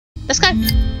Let's go.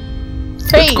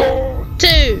 3,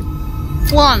 2,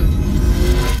 1.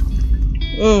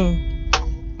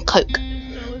 Coke.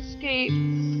 There's no escape.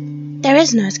 There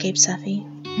is no escape, Safi.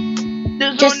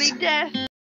 There's only death.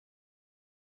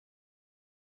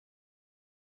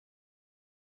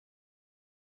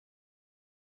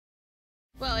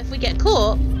 Well, if we get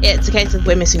caught, it's a case of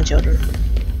we're missing children.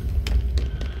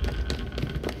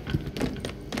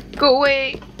 Go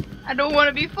away. I don't want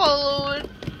to be followed.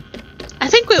 I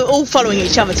think we're all following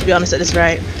each other, to be honest, at this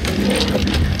rate.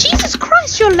 Jesus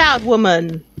Christ, you're loud,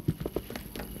 woman.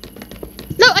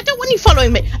 No, I don't want you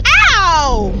following me.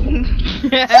 Ow!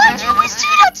 Why'd you always do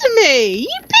that to me?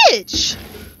 You bitch!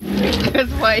 Because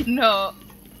why not?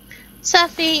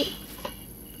 Safi,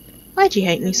 why'd you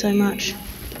hate me so much?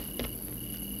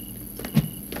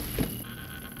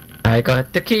 I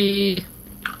got the key.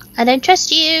 I don't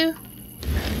trust you.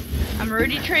 I'm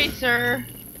already Tracer.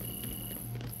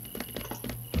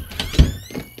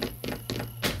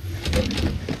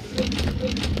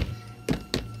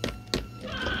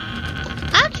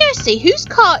 Accuracy, whose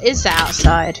car is that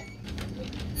outside?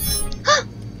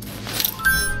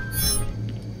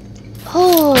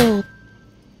 Oh.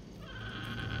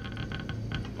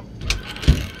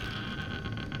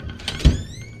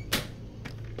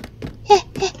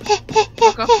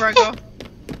 Fuck off, Braigar.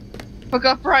 Fuck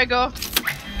off, Braigar.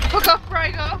 Fuck off,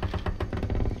 Braigar.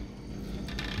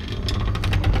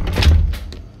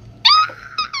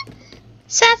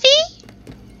 Safi?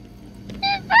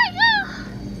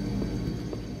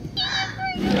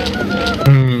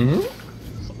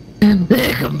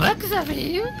 Come back,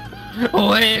 Safi. Where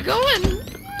are you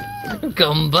going?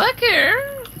 Come back here.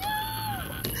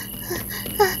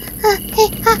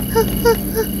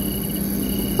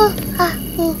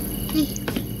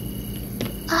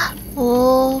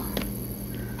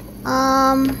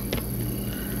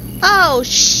 Oh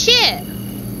shit!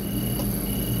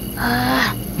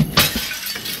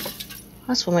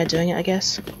 That's one way of doing it, I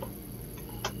guess.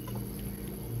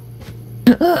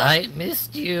 I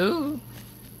missed you.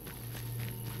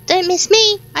 Don't miss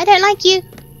me. I don't like you.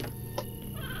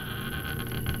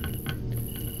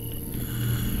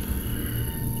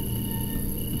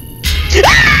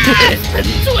 It's been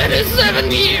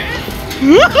 27 years.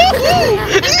 No!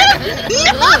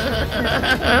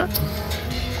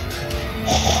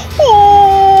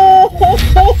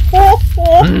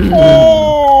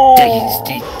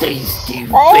 Tasty, tasty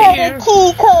I have beer. a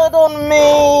key card on me.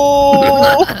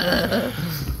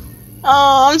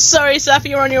 Oh, I'm sorry, Saf,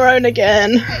 you're on your own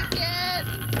again.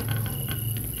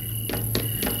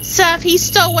 Saf, he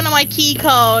stole one of my key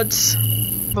cards.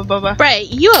 Bray,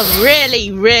 you are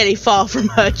really, really far from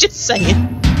her, just saying.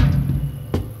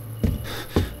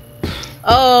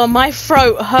 Oh, my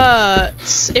throat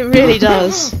hurts. It really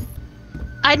does.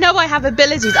 I know I have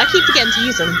abilities. I keep forgetting to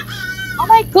use them. Oh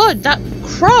my god, that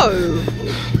crow.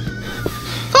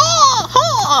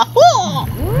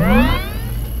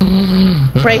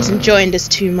 Bray's enjoying this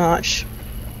too much.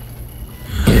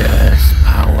 Yes,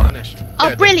 power.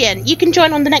 Oh, brilliant. You can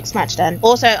join on the next match then.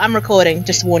 Also, I'm recording,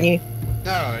 just to warn you.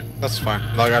 No, that's fine.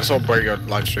 Like, I saw Braigar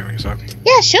live streaming, so.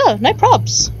 Yeah, sure. No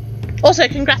probs. Also,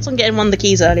 congrats on getting one of the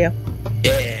keys earlier.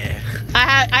 Yeah.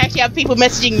 I actually have people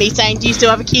messaging me saying, "Do you still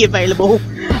have a key available?"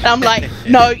 And I'm like,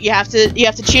 "No, you have to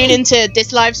tune into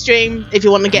this live stream if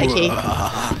you want to get a key."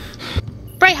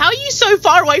 Bray, how are you so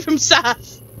far away from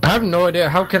Saf? I have no idea.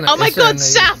 How can I? Oh my god,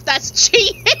 Saf, that's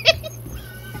cheating!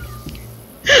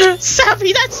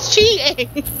 Safi, that's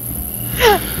cheating!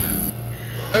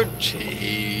 Don't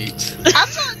cheat. I'm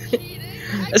not cheating.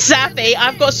 Safi,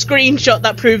 I've got a screenshot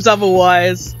that proves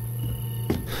otherwise.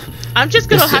 I'm just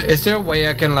gonna have. Is there a way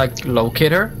I can like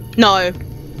locate her? No.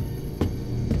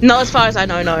 Not as far as I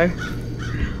know, no.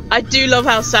 I do love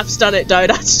how Saf's done it though,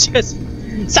 that's just...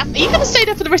 Saf, are you gonna stay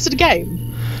there for the rest of the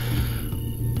game?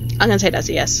 I'm gonna say that's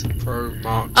a yes. Pro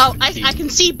marks. Oh, I can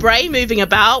see Bray moving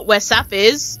about where Saf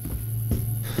is.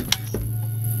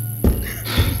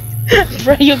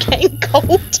 Bray, you're getting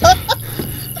colder.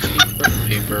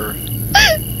 Neighbour.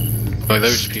 By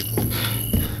those people.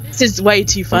 This is way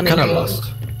too funny. I'm kinda lost.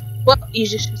 Well, you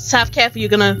just... Saf, careful, you're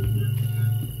gonna...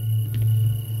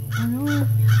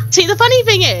 See, the funny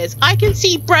thing is, I can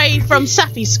see Bray from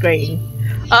Safi's screen.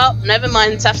 Oh, never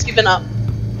mind, Saf's given up.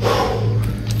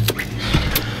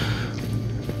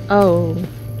 Oh.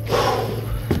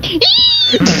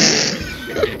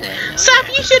 Saf,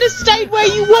 you should have stayed where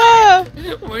you were!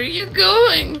 Where are you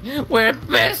going? We're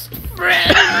best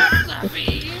friends,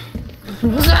 Safi.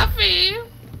 Safi.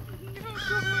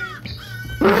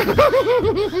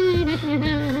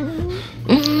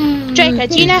 Draco,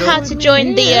 do you know how to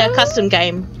join the custom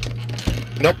game?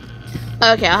 Nope.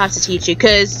 Okay, I'll have to teach you,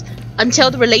 because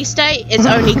until the release date, it's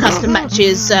only custom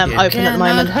matches open at the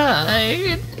moment.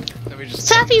 Hide. Let me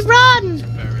just Safi,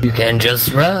 run! You can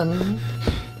just run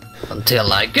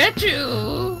until I get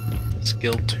you.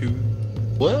 Skill 2.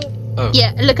 What? Oh.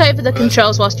 Yeah, look over the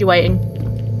controls whilst you're waiting.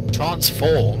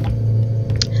 Transform.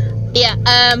 Yeah,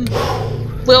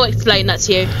 we'll explain that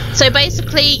to you. So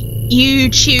basically, you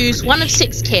choose one of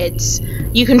 6 kids.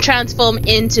 You can transform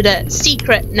into the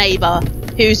secret neighbour,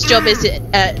 whose job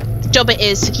it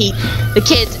is to keep the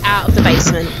kids out of the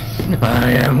basement.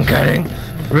 I am getting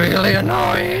really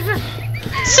annoyed.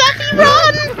 Safi,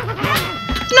 run!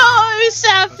 No,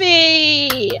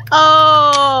 Safi!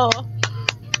 Oh.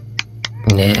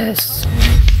 Yes.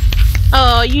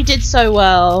 Oh, you did so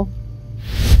well.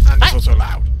 And it's also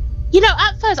loud. You know,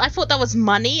 at first I thought that was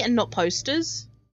money and not posters.